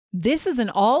This is an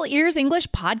All Ears English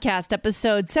podcast,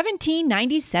 episode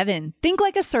 1797. Think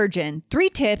like a surgeon. 3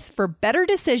 tips for better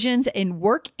decisions in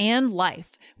work and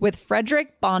life with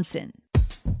Frederick Bahnsen.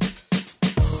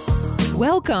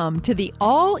 Welcome to the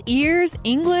All Ears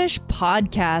English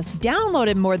podcast,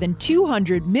 downloaded more than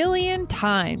 200 million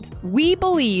times. We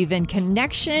believe in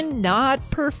connection, not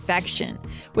perfection,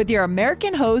 with your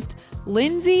American host,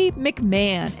 Lindsay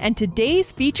McMahon, and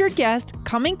today's featured guest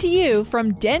coming to you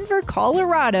from Denver,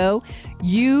 Colorado,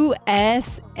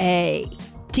 USA.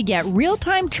 To get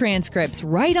real-time transcripts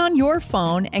right on your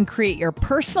phone and create your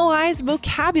personalized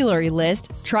vocabulary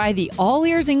list, try the All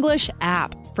Ears English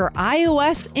app for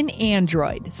iOS and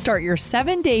Android. Start your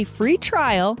 7-day free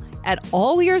trial at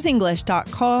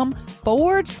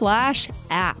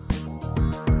allearsenglish.com/app.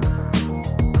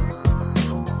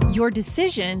 Your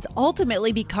decisions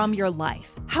ultimately become your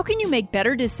life. How can you make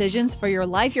better decisions for your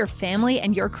life, your family,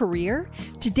 and your career?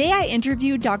 Today, I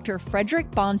interviewed Dr. Frederick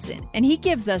Bahnsen, and he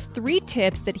gives us 3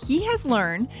 tips that he has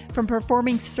learned from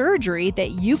performing surgery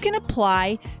that you can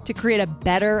apply to create a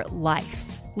better life.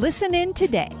 Listen in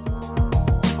today.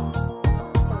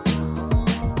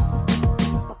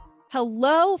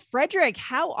 Hello, Frederick.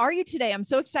 How are you today? I'm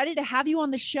so excited to have you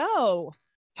on the show.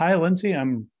 Hi, Lindsay.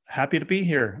 I'm happy to be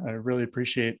here. I really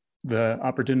appreciate the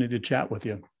opportunity to chat with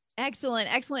you. Excellent.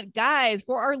 Excellent. Guys,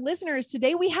 for our listeners,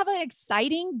 today we have an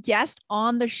exciting guest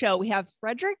on the show. We have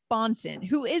Frederick Bahnsen,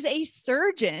 who is a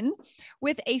surgeon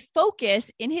with a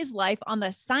focus in his life on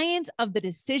the science of the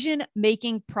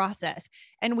decision-making process.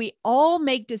 And we all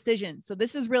make decisions. So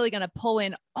this is really going to pull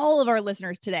in all of our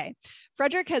listeners today.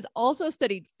 Frederick has also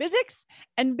studied physics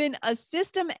and been a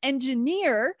system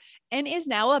engineer and is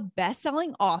now a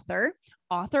best-selling author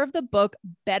of the book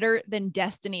Better Than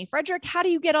Destiny. Frederick, how do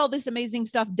you get all this amazing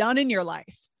stuff done in your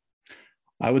life?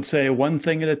 I would say one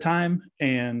thing at a time,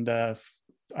 and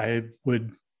I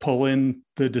would pull in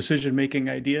the decision-making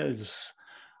ideas,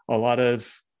 a lot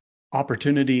of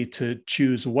opportunity to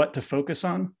choose what to focus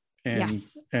on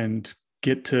and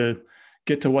get to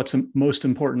what's most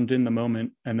important in the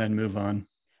moment and then move on.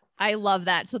 I love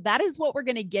that. So that is what we're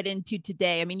going to get into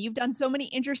today. I mean, you've done so many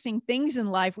interesting things in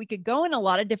life. We could go in a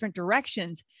lot of different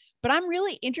directions, but I'm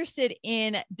really interested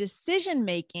in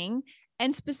decision-making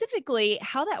and specifically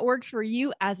how that works for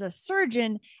you as a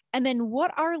surgeon, and then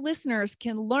what our listeners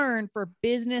can learn for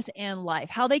business and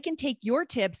life, how they can take your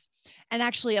tips and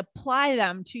actually apply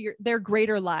them to their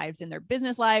greater lives, in their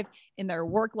business life, in their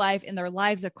work life, in their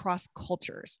lives across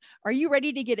cultures. Are you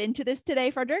ready to get into this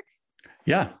today, Frederick?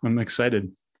 Yeah, I'm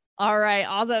excited. All right,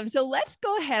 awesome. So let's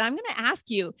go ahead. I'm going to ask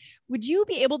you, would you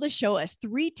be able to show us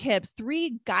 3 tips,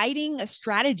 3 guiding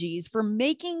strategies for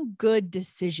making good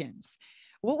decisions?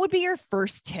 What would be your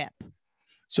first tip?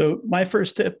 So my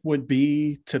first tip would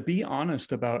be to be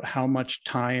honest about how much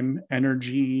time,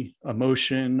 energy,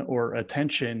 emotion, or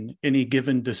attention any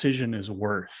given decision is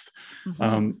worth.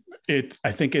 Mm-hmm.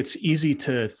 I think it's easy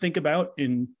to think about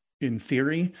in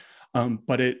theory,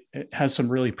 but it has some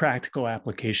really practical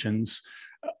applications.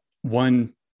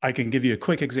 One, I can give you a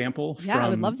quick example I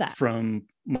would love that. From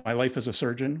my life as a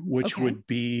surgeon, which would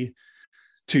be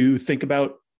to think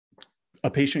about a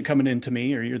patient coming into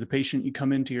me, or you're the patient, you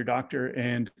come into your doctor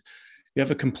and you have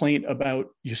a complaint about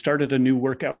you started a new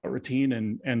workout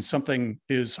routine and something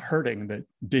is hurting that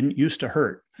didn't used to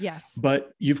hurt. Yes.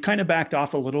 But you've kind of backed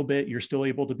off a little bit. You're still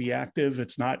able to be active.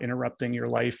 It's not interrupting your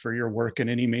life or your work in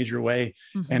any major way.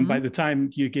 Mm-hmm. And by the time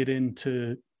you get in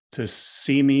to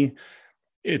see me,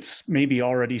 it's maybe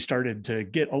already started to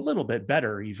get a little bit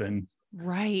better even.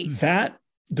 Right. That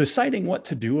deciding what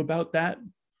to do about that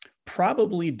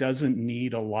probably doesn't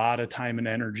need a lot of time and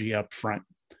energy up front.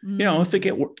 Mm. You know, if it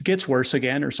gets worse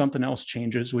again or something else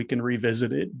changes, we can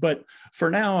revisit it. But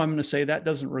for now, I'm going to say that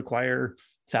doesn't require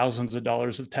thousands of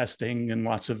dollars of testing and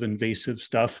lots of invasive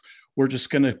stuff. We're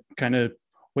just going to kind of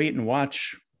wait and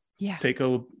watch, take a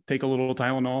little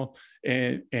Tylenol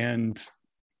and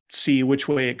see which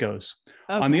way it goes.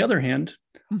 Okay. On the other hand,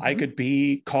 mm-hmm. I could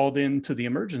be called into the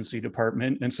emergency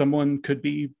department and someone could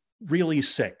be really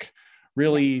sick,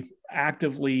 really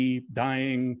actively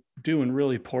dying, doing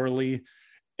really poorly.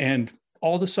 And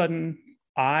all of a sudden,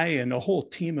 I and a whole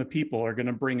team of people are going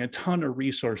to bring a ton of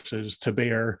resources to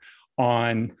bear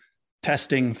on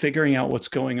testing, figuring out what's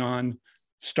going on,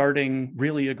 starting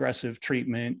really aggressive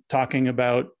treatment, talking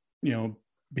about,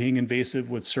 being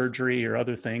invasive with surgery or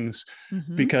other things,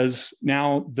 mm-hmm. because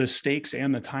now the stakes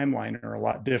and the timeline are a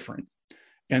lot different.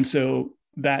 And so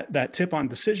that tip on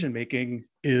decision-making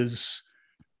is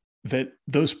that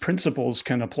those principles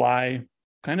can apply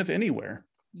kind of anywhere.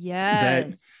 Yes.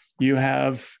 That you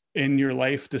have in your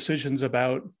life decisions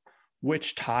about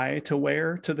which tie to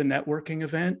wear to the networking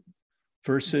event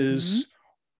versus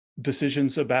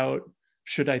decisions about,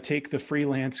 should I take the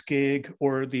freelance gig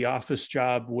or the office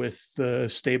job with the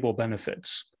stable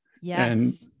benefits? Yes.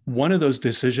 And one of those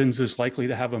decisions is likely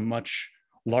to have a much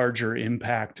larger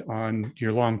impact on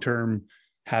your long-term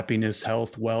happiness,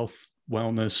 health, wealth,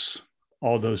 wellness,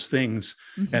 all those things.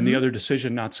 And the other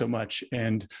decision, not so much.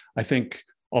 And I think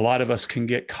a lot of us can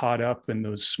get caught up in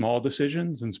those small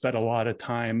decisions and spend a lot of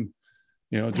time,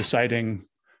 deciding,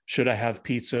 should I have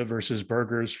pizza versus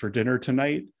burgers for dinner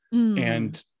tonight?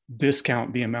 And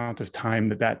discount the amount of time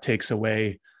that takes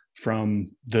away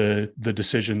from the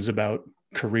decisions about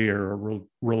career or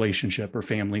relationship or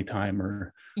family time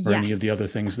or any of the other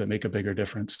things that make a bigger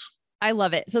difference. I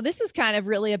love it. So this is kind of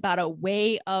really about a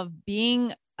way of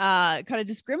being kind of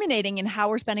discriminating in how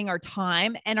we're spending our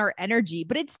time and our energy.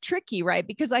 But it's tricky, right?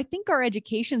 Because I think our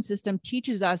education system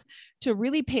teaches us to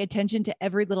really pay attention to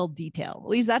every little detail. At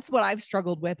least that's what I've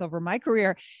struggled with over my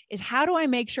career, is how do I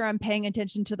make sure I'm paying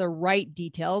attention to the right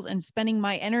details and spending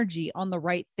my energy on the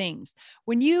right things?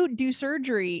 When you do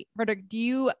surgery, Frederick,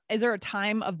 is there a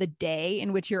time of the day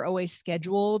in which you're always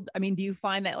scheduled? I mean, do you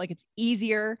find that it's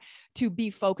easier to be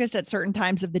focused at certain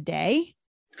times of the day?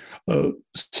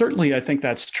 Certainly, I think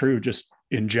that's true just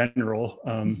in general.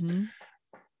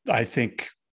 I think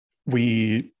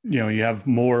you have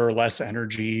more or less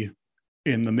energy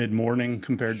in the mid-morning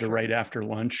compared to right after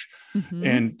lunch.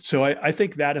 And so I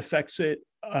think that affects it.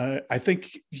 I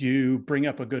think you bring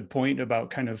up a good point about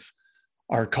kind of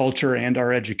our culture and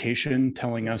our education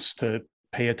telling us to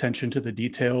pay attention to the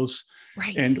details.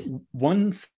 Right. And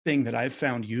one thing that I've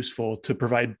found useful to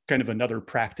provide kind of another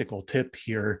practical tip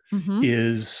here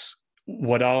is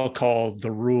what I'll call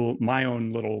my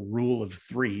own little rule of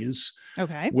threes.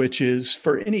 Okay. Which is,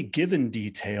 for any given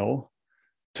detail,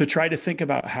 to try to think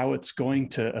about how it's going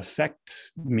to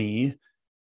affect me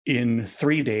in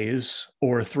 3 days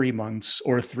or 3 months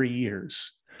or 3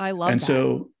 years. I love that. And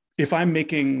so if I'm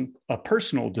making a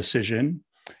personal decision,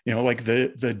 like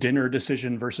the dinner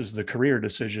decision versus the career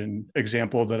decision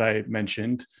example that I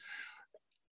mentioned,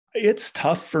 it's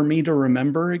tough for me to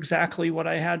remember exactly what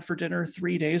I had for dinner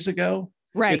 3 days ago.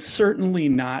 Right. It's certainly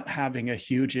not having a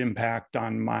huge impact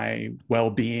on my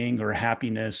well-being or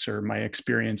happiness or my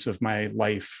experience of my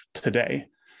life today.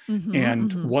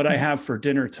 And what I have for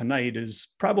dinner tonight is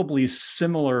probably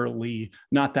similarly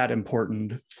not that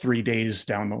important 3 days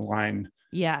down the line.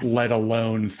 Yes. Let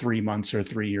alone 3 months or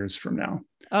 3 years from now.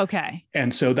 Okay.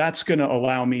 And so that's going to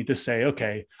allow me to say,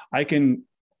 okay, I can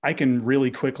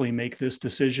really quickly make this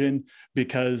decision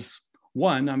because,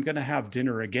 one, I'm going to have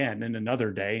dinner again in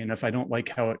another day. And if I don't like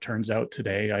how it turns out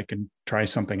today, I can try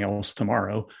something else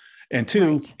tomorrow. And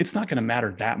two, it's not going to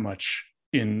matter that much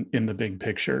in the big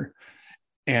picture.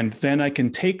 And then I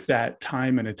can take that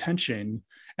time and attention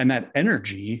and that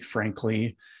energy,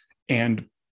 frankly, and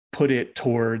put it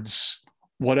towards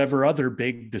whatever other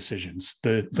big decisions,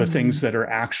 the things that are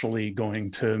actually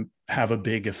going to have a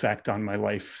big effect on my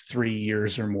life 3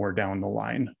 years or more down the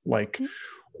line, like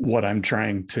what I'm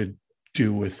trying to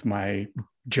do with my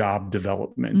job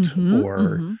development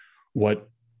or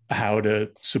how to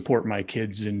support my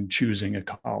kids in choosing a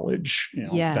college.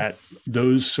 That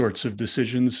those sorts of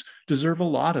decisions deserve a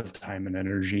lot of time and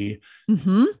energy.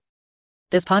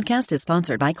 This podcast is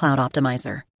sponsored by Cloud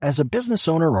Optimizer. As a business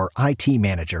owner or IT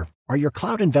manager, are your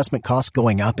cloud investment costs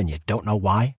going up and you don't know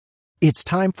why? It's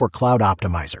time for Cloud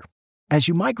Optimizer. As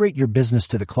you migrate your business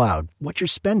to the cloud, what you're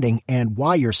spending and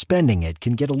why you're spending it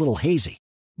can get a little hazy.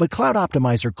 But Cloud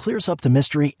Optimizer clears up the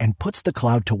mystery and puts the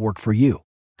cloud to work for you.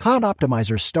 Cloud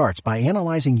Optimizer starts by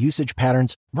analyzing usage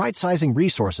patterns, right-sizing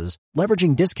resources,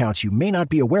 leveraging discounts you may not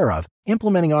be aware of,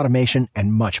 implementing automation,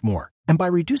 and much more. And by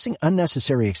reducing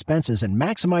unnecessary expenses and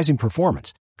maximizing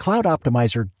performance, Cloud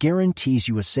Optimizer guarantees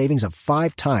you a savings of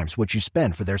 5 times what you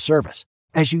spend for their service.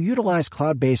 As you utilize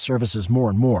cloud-based services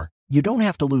more and more, you don't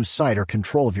have to lose sight or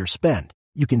control of your spend.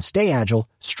 You can stay agile,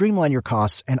 streamline your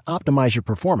costs, and optimize your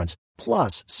performance,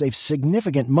 plus save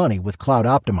significant money with Cloud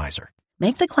Optimizer.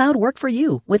 Make the cloud work for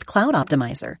you with Cloud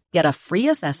Optimizer. Get a free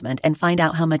assessment and find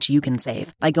out how much you can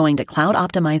save by going to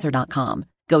cloudoptimizer.com.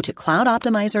 Go to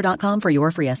cloudoptimizer.com for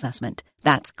your free assessment.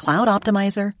 That's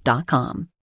cloudoptimizer.com.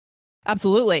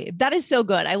 Absolutely. That is so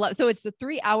good. I love, so it's the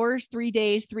 3 hours, 3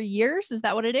 days, 3 years. Is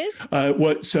that what it is?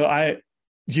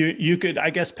 You could, I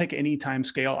guess, pick any time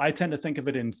scale. I tend to think of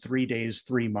it in 3 days,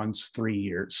 3 months, 3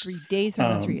 years. 3 days, 3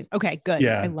 months, 3 years. Okay, good.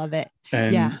 Yeah. I love it.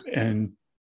 And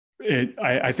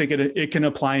I think it can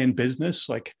apply in business.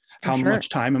 Like, how much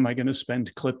time am I going to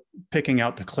spend picking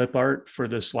out the clip art for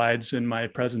the slides in my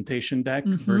presentation deck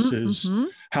versus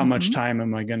how much time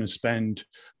am I going to spend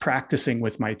practicing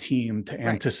with my team to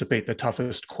anticipate the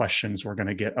toughest questions we're going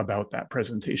to get about that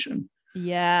presentation?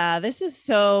 Yeah, this is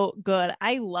so good.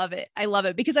 I love it. I love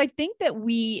it because I think that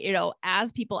we,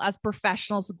 as people, as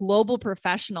professionals, global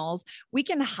professionals, we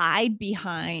can hide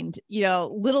behind,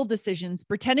 little decisions,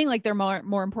 pretending like they're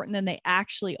more important than they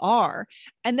actually are.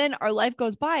 And then our life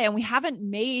goes by and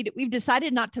we've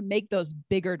decided not to make those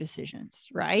bigger decisions.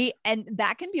 Right. And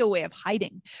that can be a way of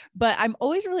hiding. But I'm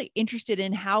always really interested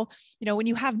in how, when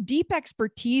you have deep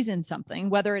expertise in something,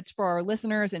 whether it's for our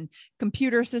listeners in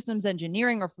computer systems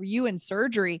engineering or for you in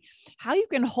surgery, how you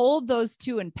can hold those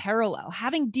two in parallel,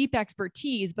 having deep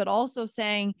expertise, but also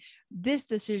saying this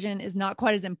decision is not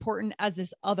quite as important as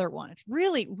this other one. It's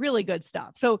really, really good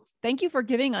stuff. So thank you for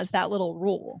giving us that little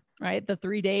rule, right? The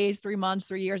 3 days, 3 months,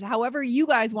 3 years, however you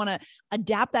guys want to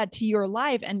adapt that to your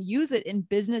life and use it in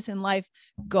business and life,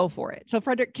 go for it. So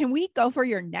Frederick, can we go for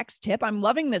your next tip? I'm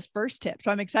loving this first tip, so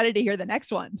I'm excited to hear the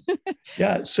next one.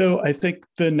 Yeah. So I think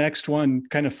the next one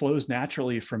kind of flows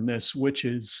naturally from this, which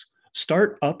is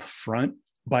start up front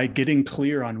by getting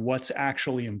clear on what's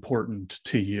actually important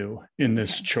to you in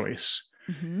this choice.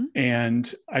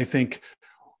 And I think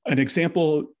an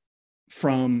example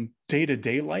from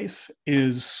day-to-day life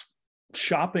is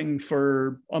shopping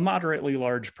for a moderately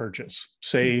large purchase.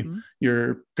 Say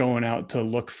you're going out to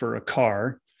look for a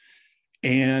car,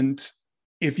 and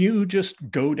if you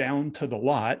just go down to the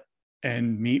lot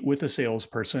and meet with a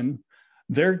salesperson,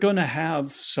 they're going to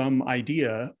have some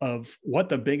idea of what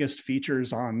the biggest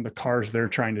features on the cars they're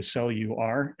trying to sell you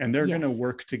are. And they're going to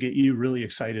work to get you really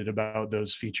excited about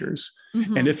those features.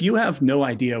 And if you have no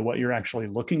idea what you're actually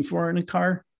looking for in a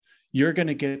car, you're going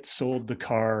to get sold the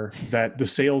car that the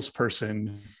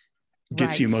salesperson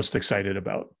gets you most excited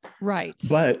about. Right.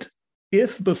 But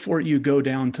if before you go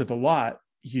down to the lot,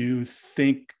 you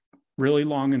think really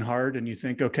long and hard and you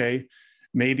think, okay,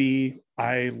 maybe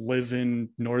I live in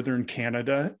northern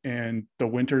Canada and the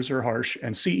winters are harsh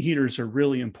and seat heaters are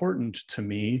really important to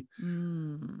me.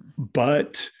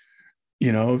 But,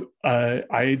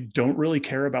 I don't really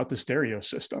care about the stereo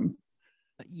system.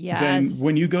 Yes. Then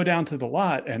when you go down to the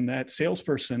lot and that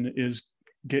salesperson is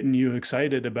getting you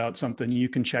excited about something, you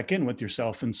can check in with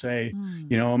yourself and say,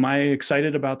 am I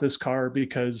excited about this car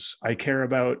because I care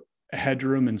about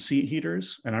headroom and seat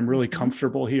heaters and I'm really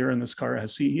comfortable here and this car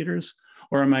has seat heaters?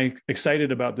 Or am I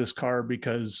excited about this car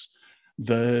because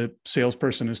the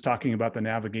salesperson is talking about the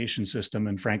navigation system?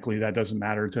 And frankly, that doesn't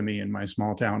matter to me in my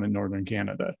small town in northern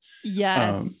Canada.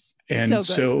 Yes. And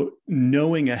so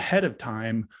knowing ahead of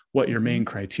time what your main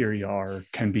criteria are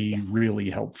can be really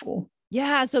helpful.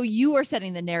 Yeah. So you are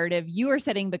setting the narrative, you are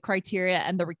setting the criteria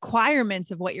and the requirements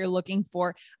of what you're looking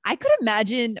for. I could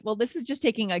imagine, well, this is just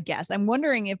taking a guess. I'm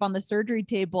wondering if on the surgery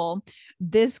table,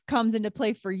 this comes into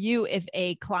play for you. If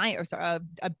a client or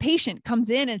a patient comes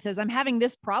in and says, I'm having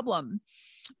this problem,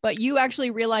 but you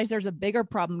actually realize there's a bigger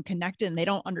problem connected and they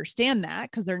don't understand that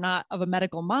because they're not of a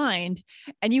medical mind,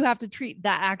 and you have to treat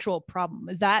that actual problem.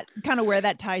 Is that kind of where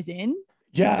that ties in?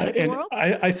 Yeah. And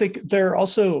I think there are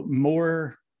also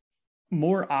more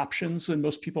options than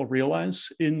most people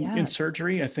realize in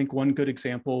surgery. I think one good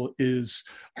example is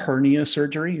hernia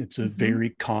surgery. It's a very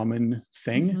common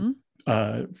thing,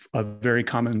 a very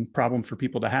common problem for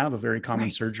people to have, a very common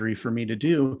surgery for me to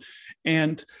do.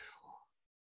 And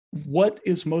what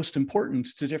is most important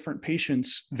to different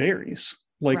patients varies.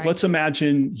 Like, let's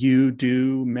imagine you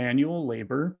do manual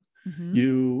labor.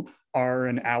 You are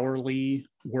an hourly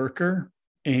worker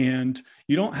and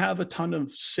you don't have a ton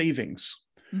of savings.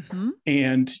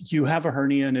 And you have a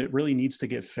hernia and it really needs to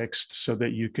get fixed so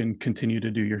that you can continue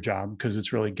to do your job because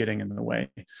it's really getting in the way.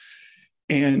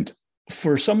 And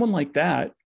for someone like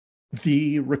that,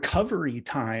 the recovery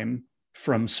time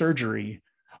from surgery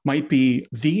might be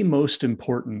the most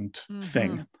important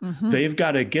thing. They've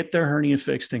got to get their hernia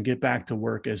fixed and get back to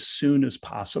work as soon as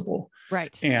possible.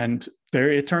 Right. And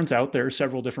it turns out there are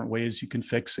several different ways you can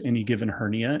fix any given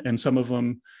hernia. And some of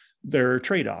them, there are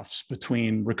trade-offs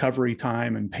between recovery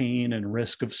time and pain and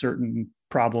risk of certain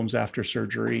problems after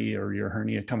surgery or your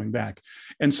hernia coming back.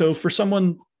 And so for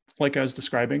someone like I was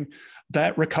describing,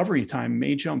 that recovery time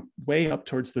may jump way up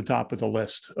towards the top of the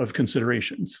list of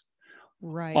considerations.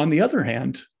 Right. On the other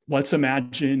hand, let's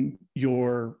imagine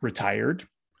you're retired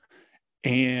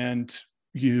and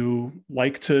you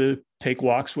like to take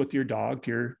walks with your dog.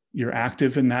 You're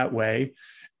active in that way.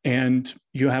 And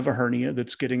you have a hernia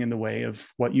that's getting in the way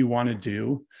of what you want to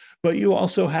do, but you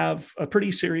also have a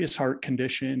pretty serious heart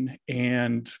condition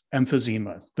and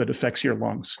emphysema that affects your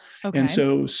lungs. Okay. And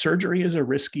so surgery is a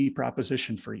risky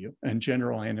proposition for you, and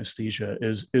general anesthesia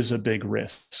is a big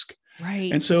risk.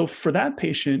 Right. And so for that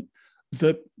patient,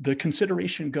 the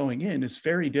consideration going in is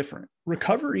very different.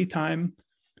 Recovery time,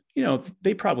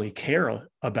 they probably care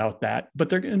about that, but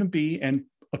they're going to be, and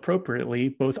appropriately,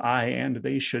 both I and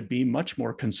they should be much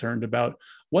more concerned about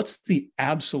what's the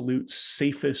absolute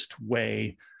safest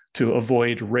way to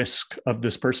avoid risk of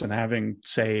this person having,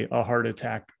 say, a heart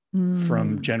attack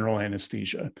from general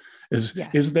anesthesia.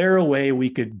 Is there a way we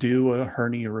could do a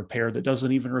hernia repair that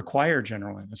doesn't even require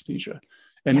general anesthesia?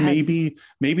 And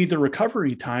maybe the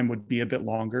recovery time would be a bit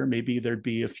longer. Maybe there'd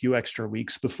be a few extra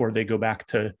weeks before they go back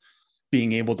to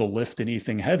being able to lift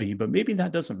anything heavy, but maybe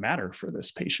that doesn't matter for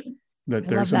this patient, that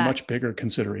there's a much bigger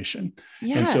consideration.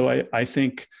 Yes. And so I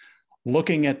think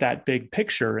looking at that big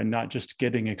picture and not just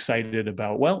getting excited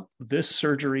about, well, this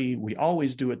surgery, we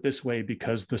always do it this way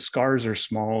because the scars are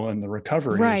small and the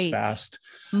recovery is fast,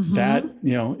 that,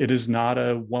 it is not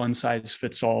a one size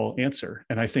fits all answer.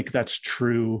 And I think that's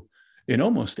true in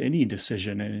almost any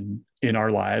decision in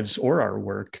our lives or our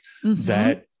work,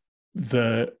 that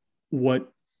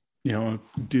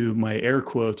do my air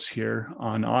quotes here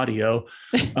on audio,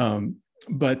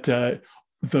 but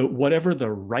whatever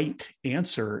the right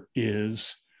answer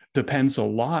is depends a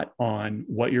lot on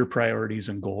what your priorities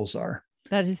and goals are.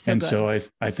 That is so and good. So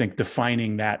I think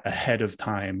defining that ahead of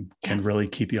time can really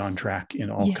keep you on track in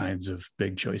all kinds of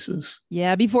big choices.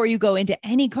 Yeah. Before you go into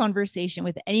any conversation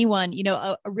with anyone,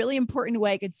 a really important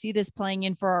way I could see this playing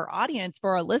in for our audience,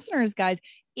 for our listeners, guys,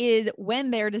 is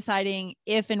when they're deciding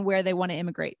if and where they want to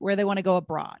immigrate, where they want to go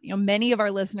abroad. Many of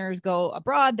our listeners go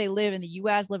abroad. They live in the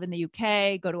US, live in the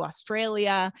UK, go to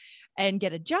Australia and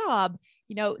get a job.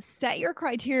 Set your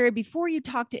criteria before you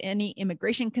talk to any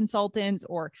immigration consultants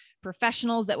or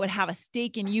professionals that would have a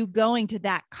stake in you going to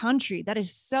that country. That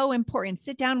is so important.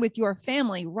 Sit down with your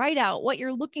family, write out what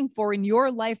you're looking for in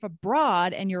your life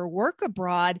abroad and your work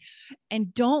abroad,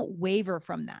 and don't waver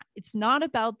from that. It's not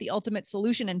about the ultimate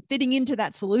solution and fitting into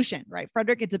that solution, right,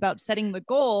 Frederick? It's about setting the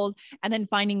goals and then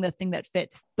finding the thing that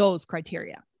fits those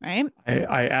criteria, right?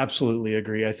 I absolutely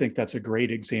agree. I think that's a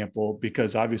great example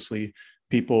because obviously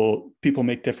people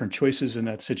make different choices in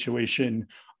that situation,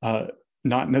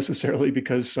 not necessarily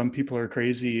because some people are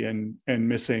crazy and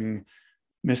missing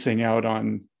out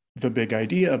on the big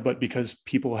idea, but because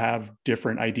people have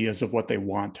different ideas of what they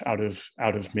want out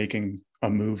of making a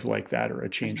move like that or a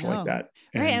change like that.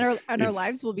 And our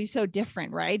lives will be so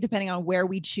different, right? Depending on where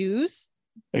we choose.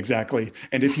 Exactly.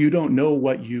 And if you don't know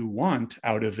what you want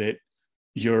out of it,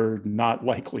 you're not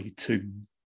likely to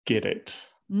get it.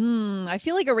 I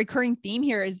feel like a recurring theme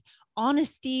here is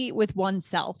honesty with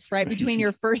oneself, right? Between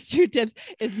your first two tips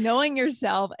is knowing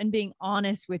yourself and being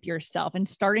honest with yourself and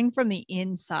starting from the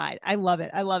inside. I love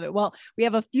it. I love it. Well, we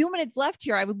have a few minutes left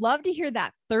here. I would love to hear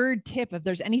that third tip. If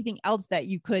there's anything else that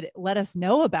you could let us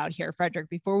know about here, Frederick,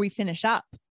 before we finish up.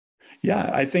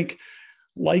 Yeah, I think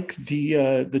like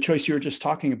the choice you were just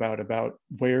talking about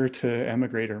where to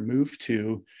emigrate or move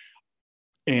to,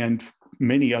 and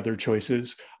many other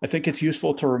choices, I think it's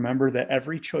useful to remember that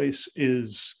every choice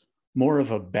is more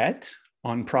of a bet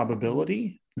on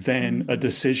probability than a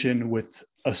decision with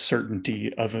a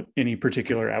certainty of any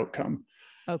particular outcome.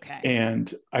 Okay.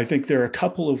 And I think there are a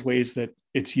couple of ways that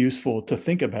it's useful to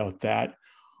think about that.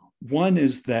 One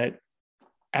is that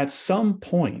at some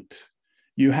point,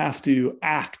 you have to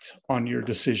act on your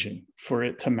decision for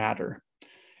it to matter.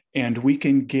 And we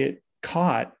can get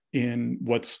caught in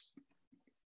what's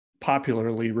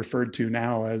popularly referred to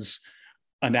now as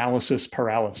analysis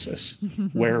paralysis,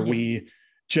 where we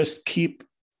just keep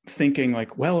thinking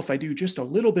like, well, if I do just a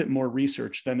little bit more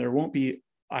research, then there won't be,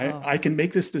 I can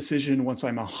make this decision once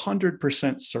I'm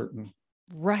 100% certain.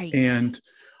 Right. And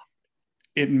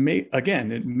it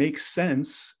makes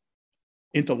sense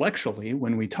intellectually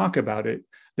when we talk about it,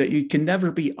 that you can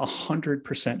never be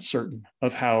 100% certain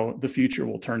of how the future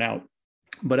will turn out.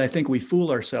 But I think we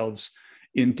fool ourselves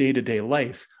in day-to-day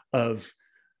life of,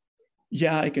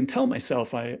 I can tell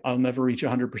myself I'll never reach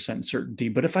 100% certainty,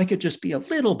 but if I could just be a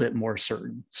little bit more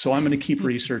certain, so I'm going to keep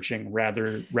researching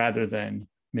rather than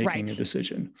making a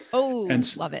decision.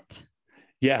 Love it.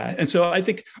 Yeah. And so I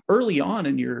think early on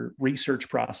in your research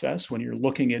process, when you're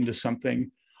looking into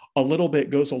something, a little bit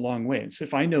goes a long ways.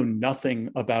 If I know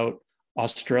nothing about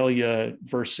Australia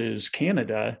versus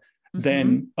Canada,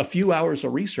 then a few hours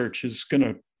of research is going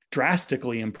to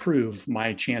drastically improve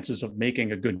my chances of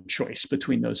making a good choice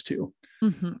between those two.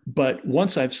 But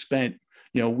once I've spent,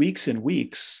 weeks and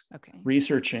weeks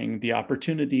researching the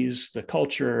opportunities, the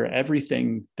culture,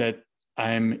 everything that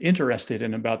I'm interested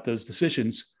in about those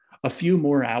decisions, a few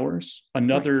more hours,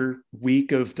 another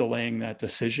week of delaying that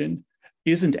decision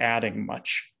isn't adding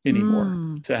much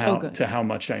anymore to how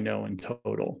much I know in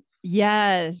total.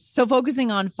 Yes. So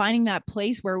focusing on finding that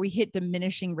place where we hit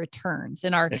diminishing returns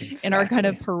in our kind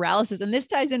of paralysis. And this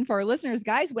ties in for our listeners,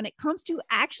 guys, when it comes to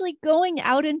actually going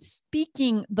out and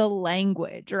speaking the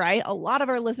language, right? A lot of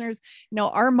our listeners,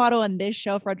 our motto on this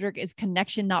show, Frederick, is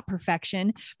connection, not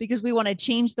perfection, because we want to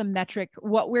change the metric,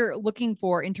 what we're looking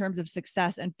for in terms of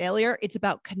success and failure. It's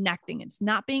about connecting. It's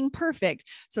not being perfect.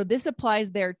 So this applies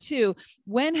there too.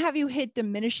 When have you hit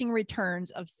diminishing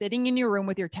returns of sitting in your room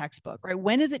with your textbook, right?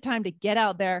 When is it time to get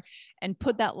out there and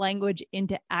put that language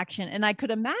into action? And I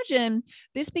could imagine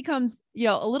this becomes,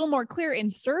 a little more clear in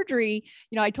surgery.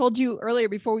 I told you earlier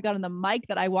before we got on the mic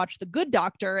that I watched The Good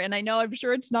Doctor, and I know I'm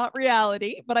sure it's not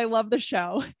reality, but I love the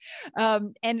show.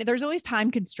 And there's always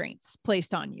time constraints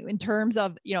placed on you in terms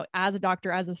of, as a doctor,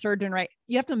 as a surgeon, right?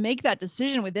 You have to make that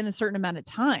decision within a certain amount of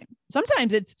time.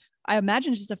 Sometimes I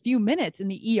imagine just a few minutes in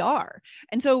the ER.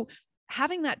 And so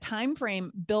having that time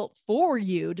frame built for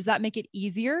you, does that make it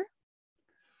easier?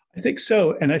 I think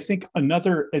so. And I think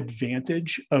another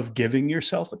advantage of giving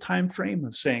yourself a time frame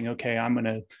of saying, okay, I'm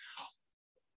going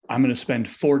to spend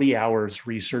 40 hours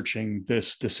researching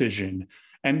this decision.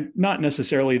 And not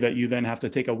necessarily that you then have to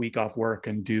take a week off work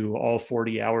and do all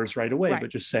 40 hours right away, but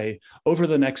just say over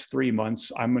the next 3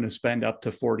 months, I'm going to spend up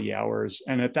to 40 hours.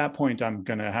 And at that point, I'm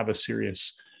going to have a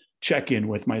serious check-in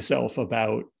with myself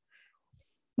about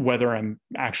whether I'm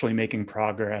actually making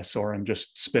progress or I'm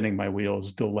just spinning my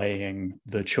wheels, delaying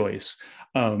the choice.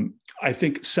 I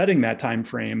think setting that time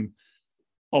frame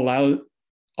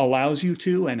allows you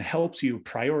to and helps you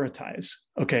prioritize.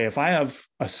 Okay, if I have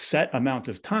a set amount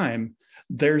of time,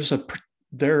 there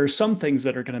are some things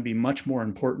that are going to be much more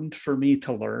important for me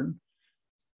to learn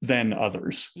than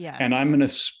others. Yes. And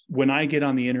when I get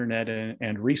on the internet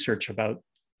and research about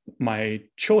my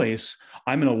choice,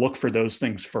 I'm going to look for those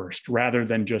things first, rather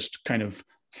than just kind of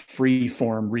free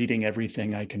form reading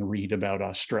everything I can read about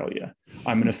Australia.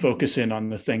 I'm going to focus in on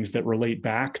the things that relate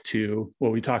back to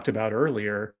what we talked about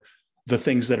earlier, the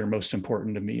things that are most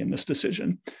important to me in this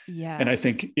decision. Yeah. And I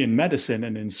think in medicine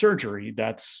and in surgery,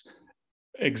 that's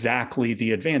exactly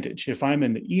the advantage. If I'm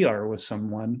in the ER with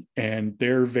someone and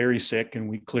they're very sick and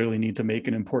we clearly need to make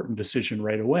an important decision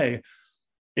right away,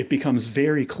 it becomes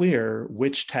very clear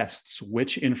which tests,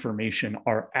 which information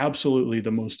are absolutely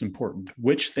the most important,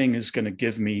 which thing is going to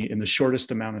give me in the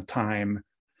shortest amount of time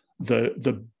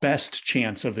the best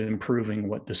chance of improving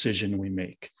what decision we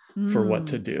make for what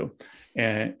to do.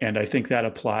 And I think that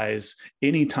applies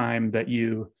anytime that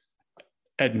you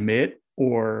admit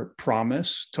or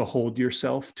promise to hold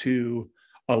yourself to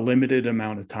a limited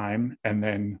amount of time and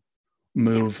then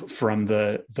move from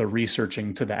the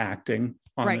researching to the acting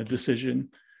on the decision,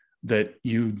 that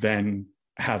you then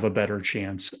have a better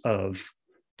chance of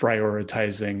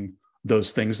prioritizing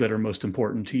those things that are most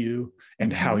important to you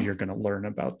and how you're going to learn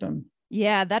about them.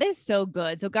 Yeah, that is so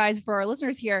good. So guys, for our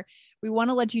listeners here, we want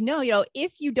to let you know,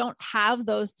 if you don't have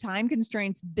those time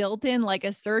constraints built in like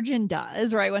a surgeon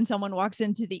does, right? When someone walks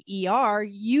into the ER,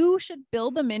 you should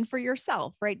build them in for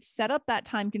yourself, right? Set up that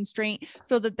time constraint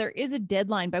so that there is a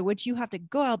deadline by which you have to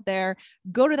go out there,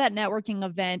 go to that networking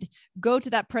event, go to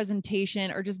that presentation,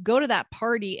 or just go to that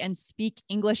party and speak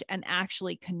English and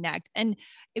actually connect. And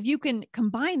if you can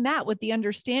combine that with the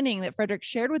understanding that Frederick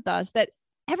shared with us, that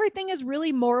everything is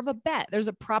really more of a bet. There's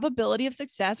a probability of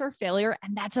success or failure,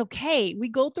 and that's okay. We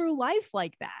go through life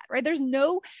like that, right? There's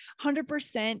no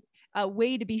 100%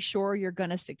 way to be sure you're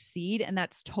going to succeed, and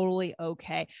that's totally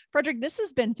okay. Frederick, this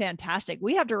has been fantastic.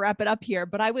 We have to wrap it up here,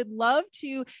 but I would love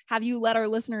to have you let our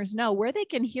listeners know where they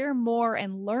can hear more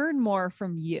and learn more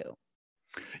from you.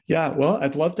 Yeah, well,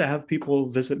 I'd love to have people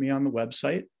visit me on the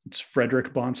website. It's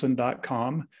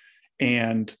frederickbahnsen.com.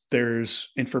 And there's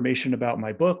information about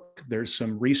my book. There's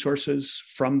some resources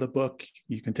from the book.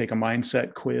 You can take a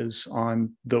mindset quiz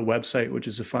on the website, which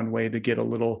is a fun way to get a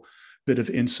little bit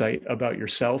of insight about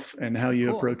yourself and how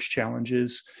you approach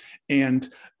challenges. And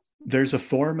there's a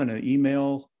form and an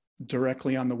email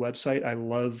directly on the website. I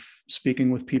love speaking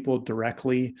with people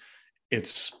directly.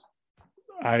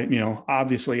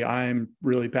 Obviously I'm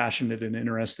really passionate and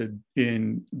interested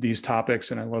in these topics,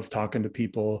 and I love talking to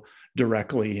people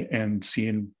directly and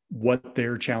seeing what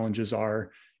their challenges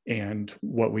are and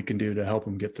what we can do to help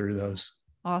them get through those.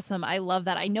 Awesome. I love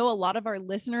that. I know a lot of our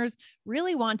listeners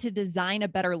really want to design a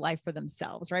better life for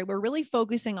themselves, right? We're really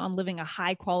focusing on living a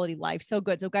high quality life. So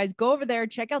good. So guys, go over there,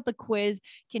 check out the quiz.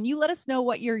 Can you let us know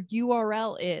what your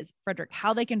URL is, Frederick,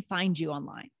 how they can find you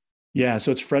online? Yeah,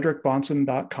 so it's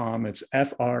frederickbahnsen.com. It's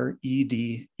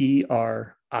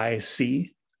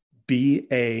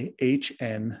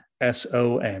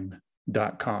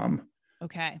FrederickBahnsen.com.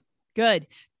 Okay, good.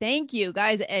 Thank you,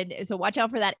 guys. And so watch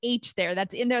out for that H there.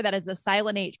 That's in there. That is a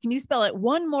silent H. Can you spell it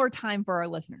one more time for our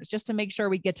listeners, just to make sure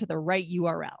we get to the right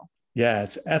URL? Yeah,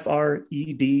 it's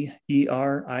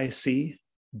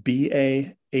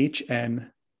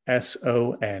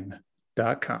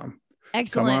FrederickBahnsen.com.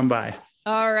 Excellent. Come on by.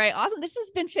 All right. Awesome. This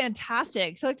has been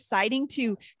fantastic. So exciting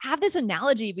to have this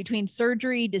analogy between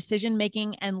surgery,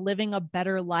 decision-making, and living a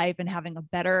better life and having a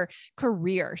better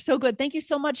career. So good. Thank you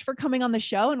so much for coming on the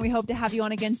show, and we hope to have you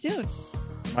on again soon.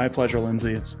 My pleasure,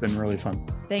 Lindsay. It's been really fun.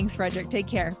 Thanks, Frederick. Take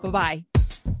care. Bye-bye.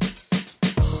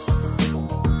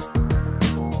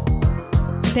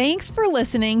 Thanks for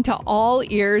listening to All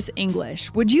Ears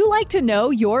English. Would you like to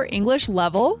know your English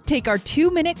level? Take our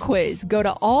 2-minute quiz. Go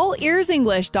to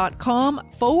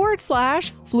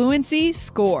allearsenglish.com/fluency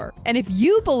score. And if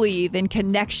you believe in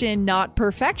connection, not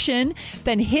perfection,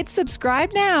 then hit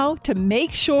subscribe now to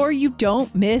make sure you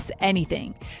don't miss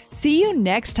anything. See you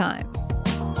next time.